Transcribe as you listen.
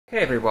Hey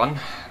everyone,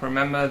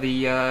 remember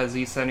the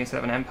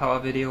Z77 Empower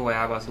video where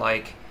I was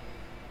like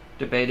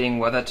debating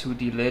whether to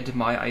delid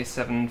my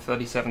i7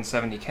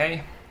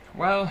 3770K?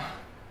 Well,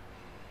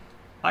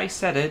 I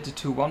set it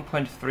to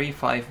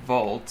 1.35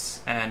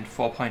 volts and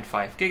 4.5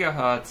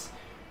 gigahertz,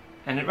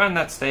 and it ran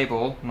that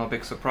stable, no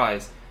big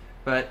surprise,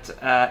 but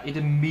it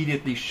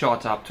immediately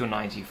shot up to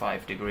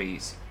 95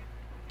 degrees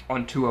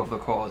on two of the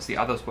cores. The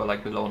others were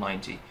like below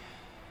 90.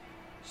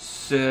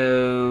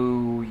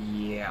 So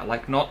yeah,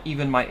 like not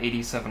even my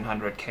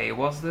 8700K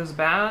was this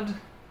bad,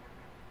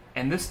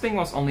 and this thing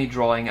was only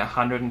drawing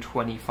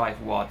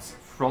 125 watts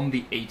from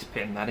the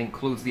 8-pin, that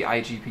includes the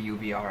iGPU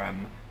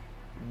VRM,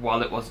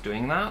 while it was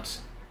doing that.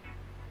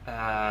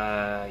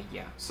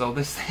 Yeah, so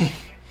this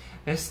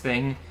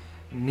thing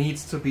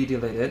needs to be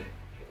deleted.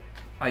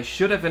 I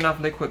should have enough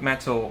liquid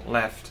metal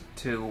left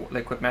to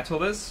liquid metal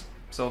this,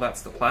 so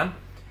that's the plan.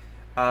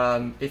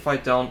 If I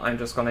don't, I'm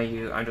just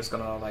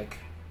gonna like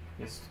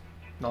use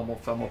normal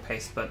thermal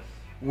paste, but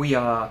we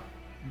are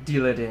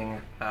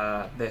delidding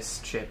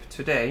this chip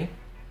today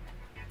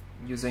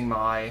using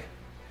my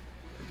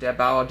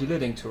Debauer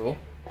delidding tool,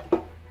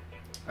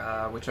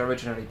 which I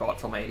originally bought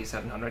for my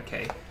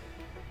 8700K.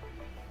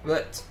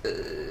 But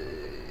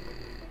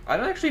I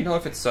don't actually know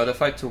if it's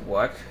certified to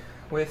work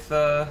with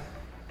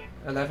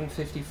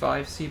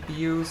 1155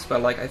 CPUs,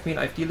 but like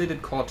I've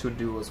delidded Core 2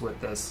 Duos with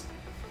this.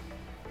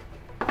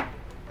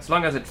 As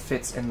long as it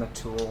fits in the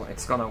tool,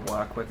 it's gonna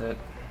work with it.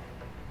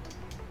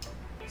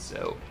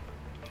 So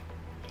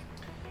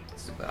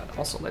let's do that.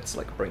 Also, let's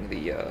like bring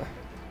the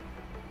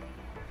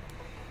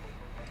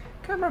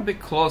camera a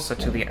bit closer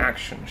to the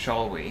action,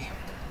 shall we?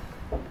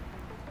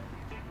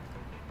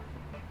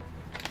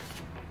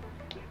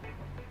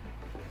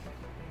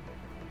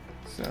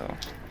 So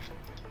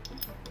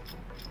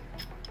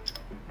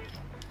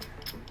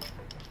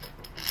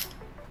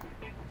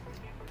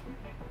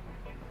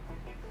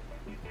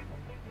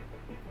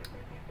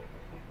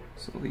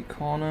the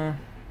corner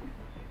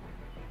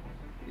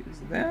is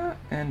there,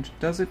 and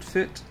does it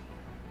fit?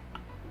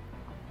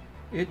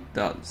 It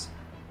does.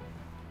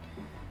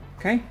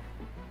 Okay.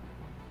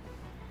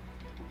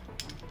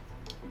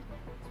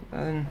 So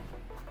then,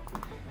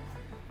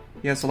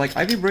 yeah, so like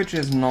Ivy Bridge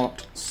is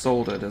not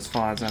soldered as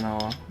far as I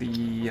know.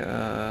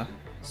 The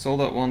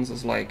soldered ones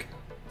is like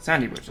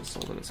Sandy Bridge is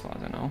soldered as far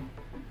as I know.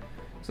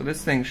 So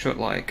this thing should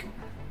like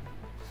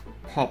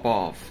pop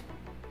off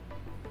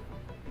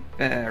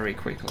very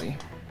quickly.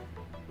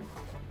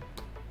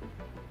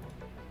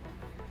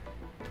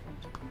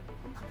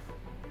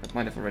 That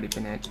might have already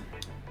been it.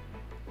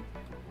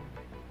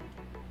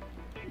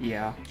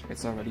 Yeah,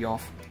 it's already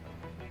off.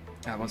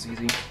 That was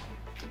easy.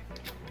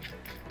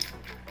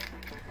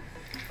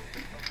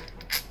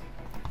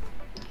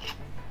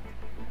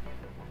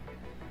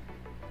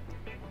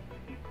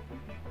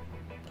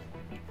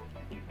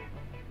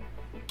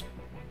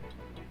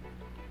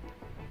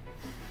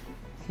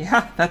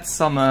 Yeah, that's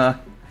some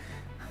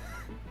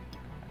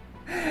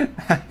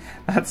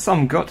that's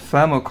some good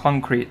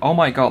thermoconcrete. Oh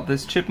my god,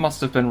 this chip must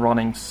have been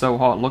running so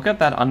hot. Look at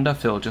that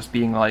underfill just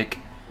being like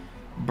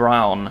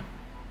brown.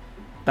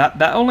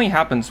 That only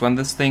happens when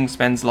this thing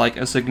spends like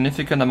a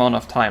significant amount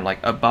of time, like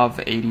above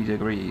 80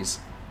 degrees.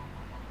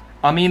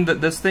 I mean,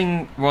 this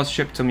thing was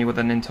shipped to me with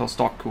an Intel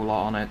stock cooler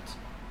on it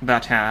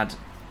that had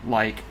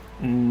like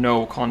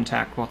no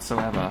contact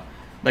whatsoever.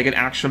 Like it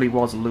actually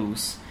was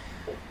loose.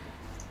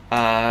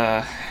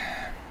 Yeah,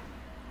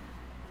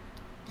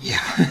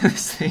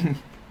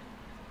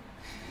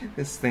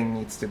 this thing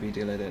needs to be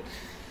deleted.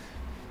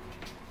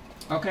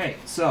 Okay,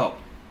 so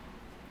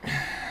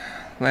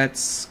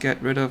let's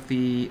get rid of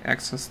the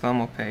excess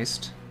thermal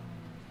paste.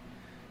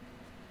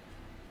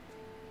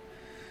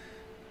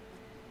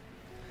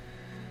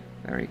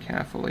 Very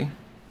carefully.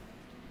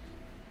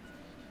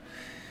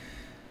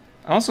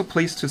 I'm also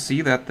pleased to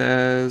see that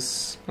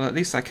there's, well, at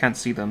least I can't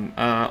see them,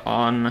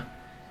 on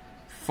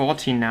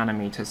 14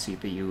 nanometer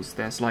CPUs,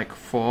 there's like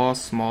 4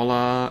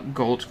 smaller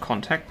gold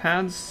contact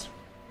pads,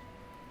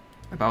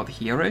 about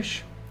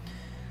here-ish,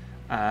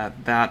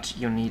 that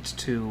you need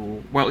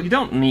to, well, you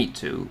don't need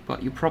to,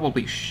 but you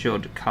probably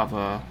should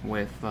cover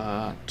with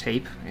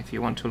tape if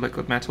you want to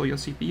liquid metal your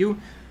CPU.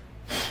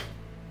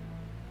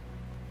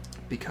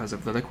 Because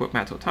if the liquid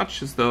metal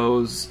touches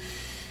those,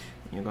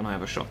 you're gonna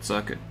have a short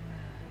circuit.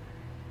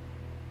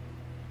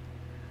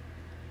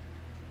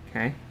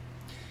 Okay.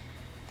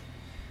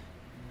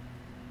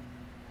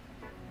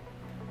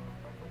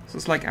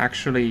 This is like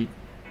actually,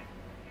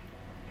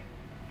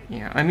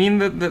 yeah, I mean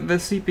the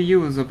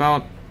CPU is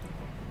about,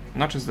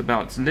 not just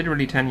about, it's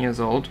literally 10 years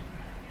old,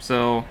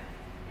 so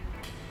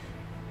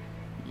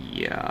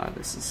yeah,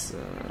 this is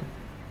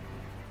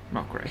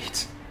not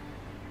great.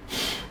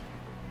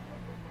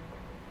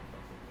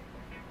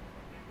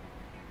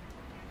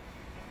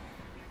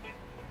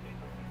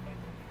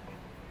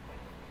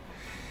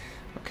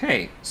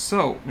 Okay,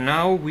 so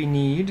now we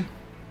need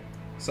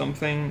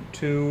something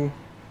to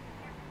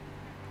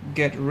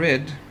get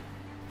rid.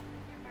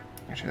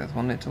 Actually, there's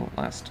one little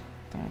last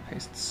thermal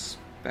paste's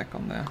back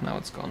on there. Now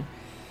it's gone.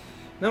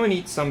 Now we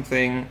need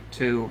something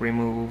to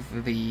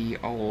remove the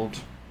old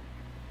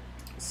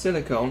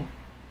silicone.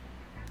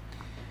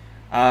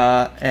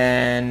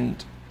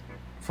 And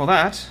for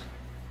that,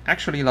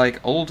 actually, like,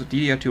 old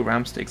DDR2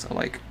 RAM sticks are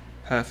like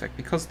perfect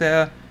because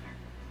they're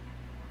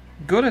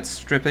good at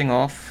stripping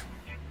off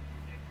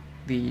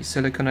the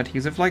silicone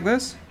adhesive like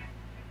this,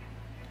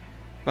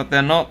 but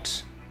they're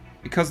not,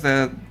 because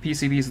they're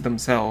PCBs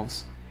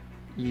themselves,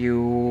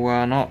 you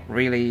are not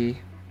really,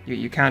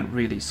 you can't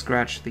really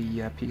scratch the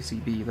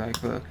PCB,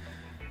 like the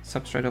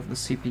substrate of the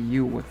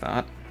CPU with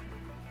that.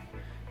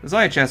 There's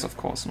IHS, of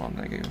course not,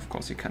 like, of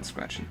course you can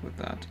scratch it with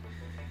that.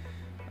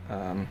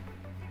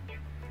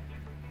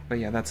 But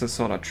yeah, that's a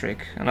sort of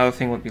trick. Another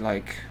thing would be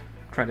like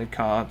credit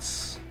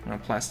cards,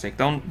 plastic.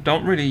 Don't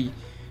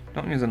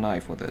use a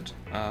knife with it.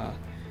 I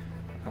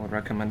would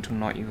recommend to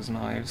not use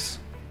knives,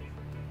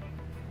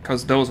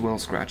 because those will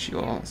scratch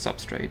your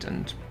substrate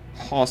and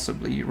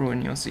possibly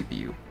ruin your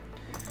CPU.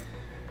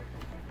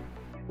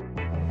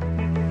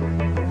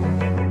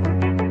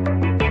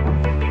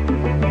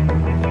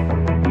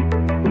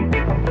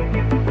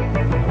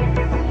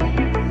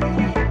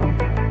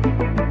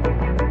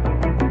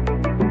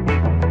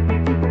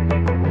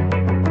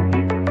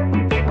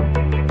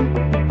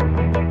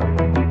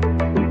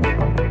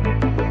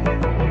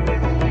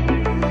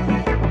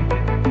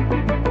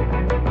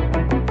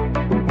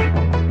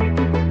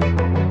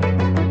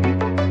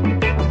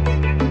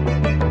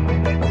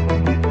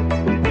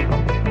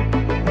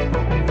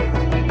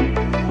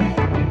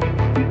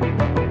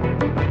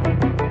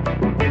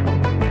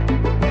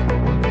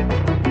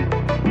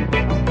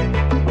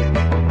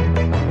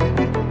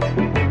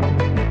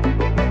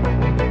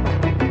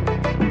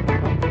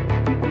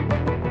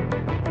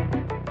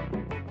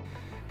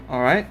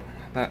 Alright,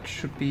 that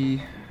should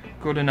be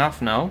good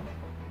enough now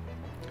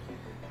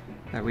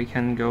that we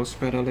can go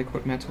spread a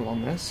liquid metal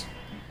on this.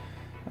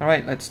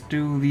 Alright, let's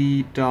do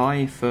the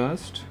dye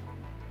first.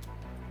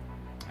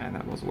 And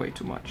that was way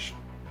too much.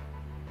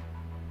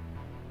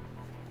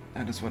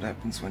 That is what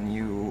happens when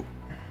you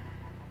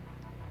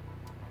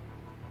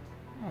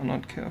are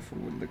not careful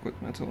with liquid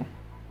metal.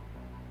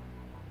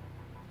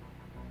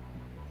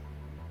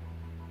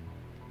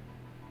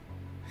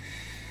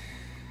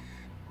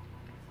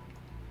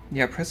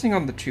 Yeah, pressing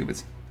on the tube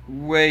is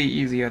way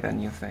easier than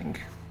you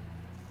think.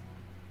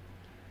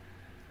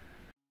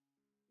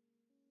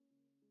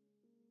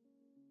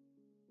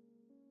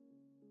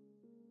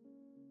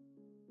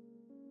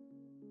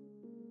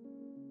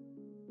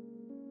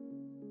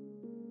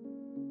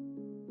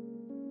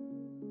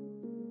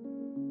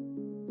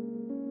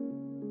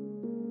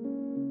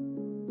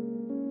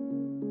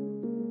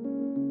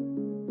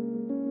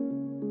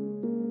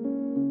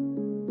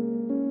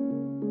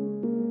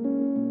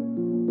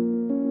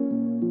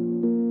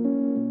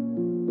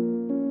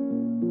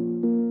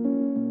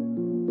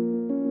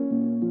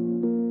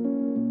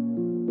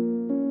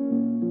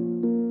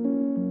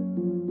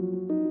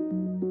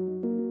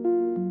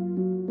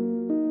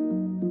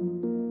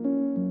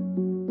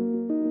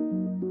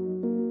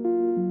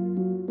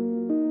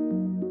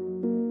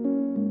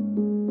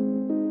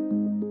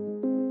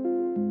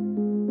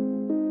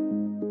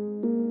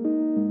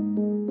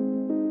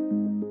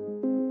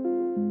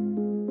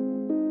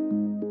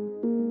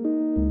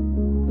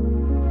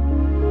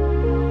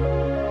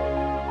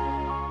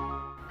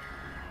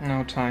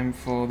 Now time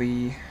for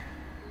the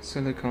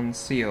silicone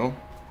seal.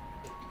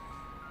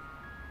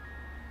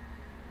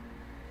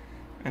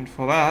 And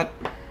for that,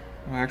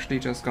 we're actually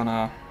just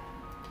gonna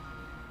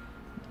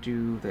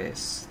do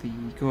this, the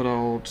good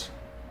old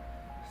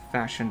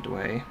fashioned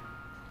way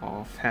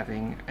of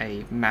having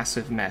a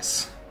massive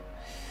mess.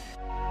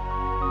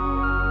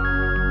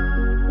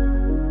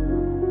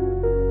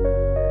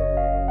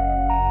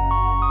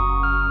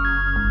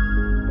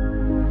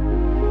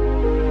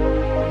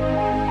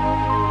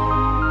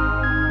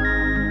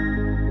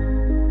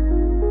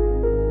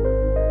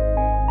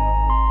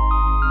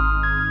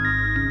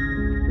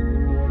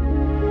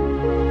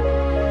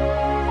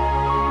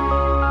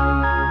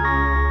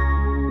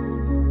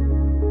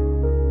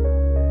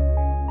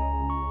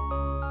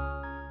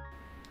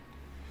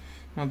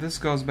 Now this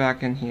goes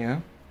back in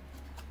here,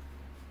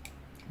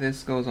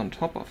 this goes on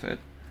top of it,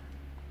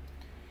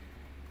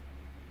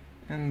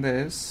 and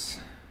this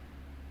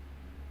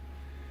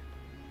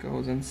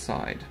goes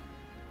inside.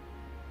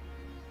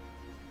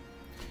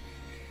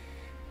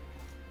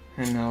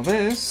 And now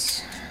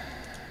this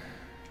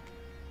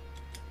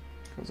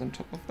goes on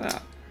top of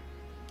that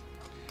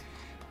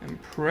and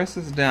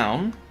presses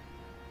down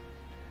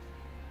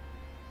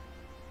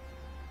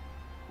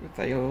with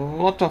a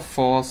lot of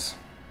force.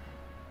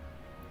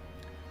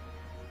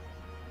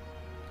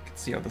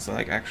 See how this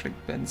like actually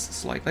bends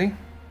slightly.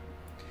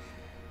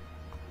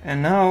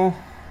 And now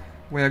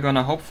we're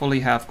gonna hopefully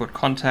have good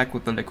contact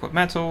with the liquid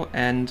metal,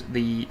 and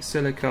the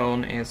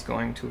silicone is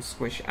going to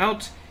squish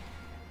out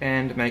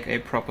and make a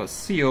proper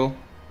seal.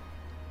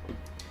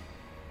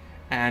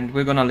 And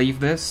we're gonna leave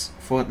this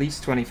for at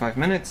least 25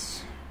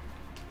 minutes,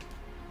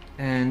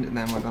 and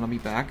then we're gonna be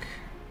back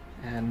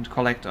and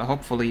collect a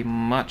hopefully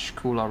much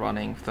cooler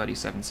running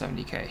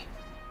 3770K.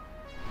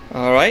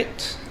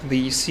 Alright,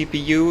 the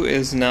CPU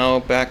is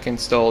now back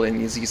installed in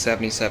the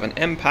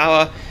Z77M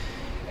Power,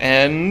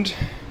 and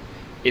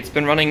it's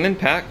been running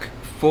Linpack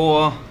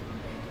for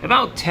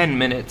about 10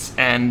 minutes,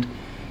 and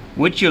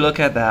would you look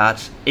at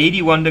that,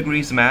 81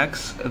 degrees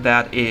max,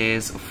 that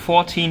is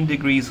 14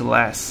 degrees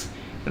less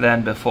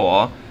than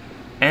before,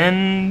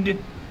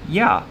 and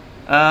yeah.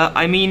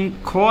 I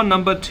mean, core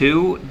number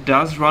 2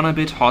 does run a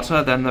bit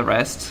hotter than the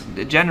rest.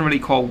 Generally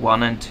core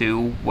 1 and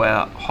 2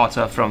 were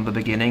hotter from the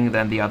beginning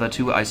than the other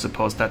two. I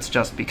suppose that's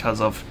just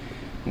because of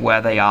where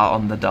they are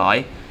on the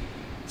die.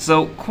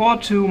 So core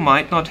 2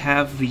 might not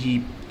have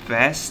the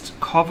best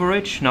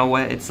coverage,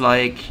 where it's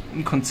like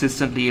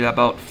consistently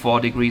about 4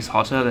 degrees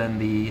hotter than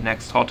the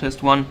next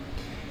hottest one.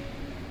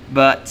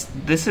 But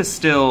this is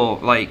still,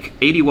 like,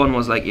 81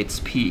 was like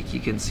its peak. You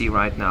can see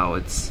right now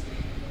it's,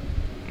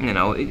 you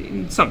know,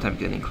 sometimes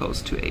getting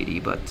close to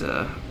 80,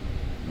 but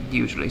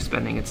usually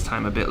spending its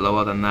time a bit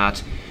lower than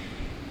that.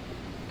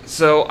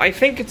 So I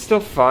think it's still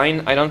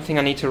fine. I don't think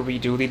I need to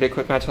redo the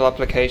liquid metal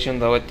application,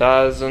 though it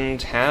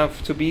doesn't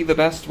have to be the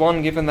best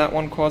one, given that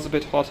one core's a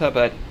bit hotter,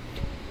 but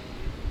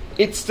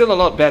it's still a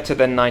lot better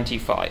than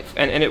 95.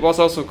 And it was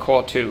also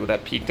core 2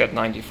 that peaked at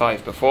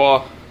 95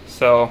 before,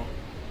 so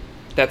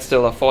that's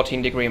still a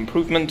 14 degree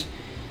improvement.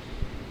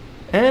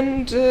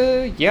 And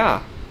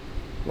yeah,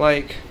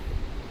 like,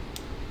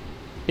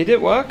 it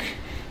did work.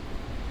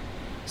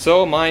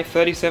 So my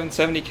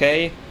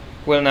 3770K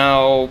will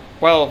now,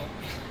 well,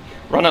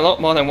 run a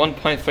lot more than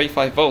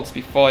 1.35 volts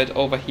before it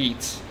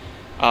overheats.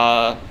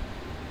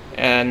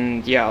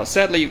 And yeah,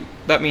 sadly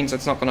that means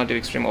it's not going to do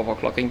extreme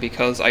overclocking,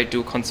 because I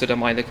do consider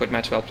my liquid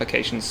metal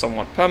applications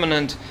somewhat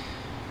permanent.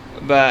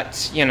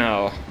 But, you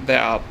know,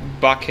 there are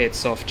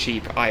buckets of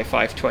cheap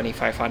i5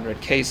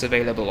 2500Ks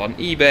available on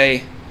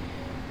eBay,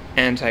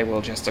 and I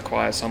will just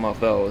acquire some of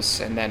those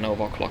and then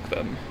overclock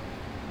them.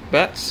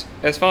 But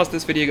as far as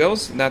this video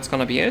goes, that's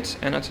gonna be it,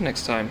 and until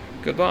next time,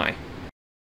 goodbye.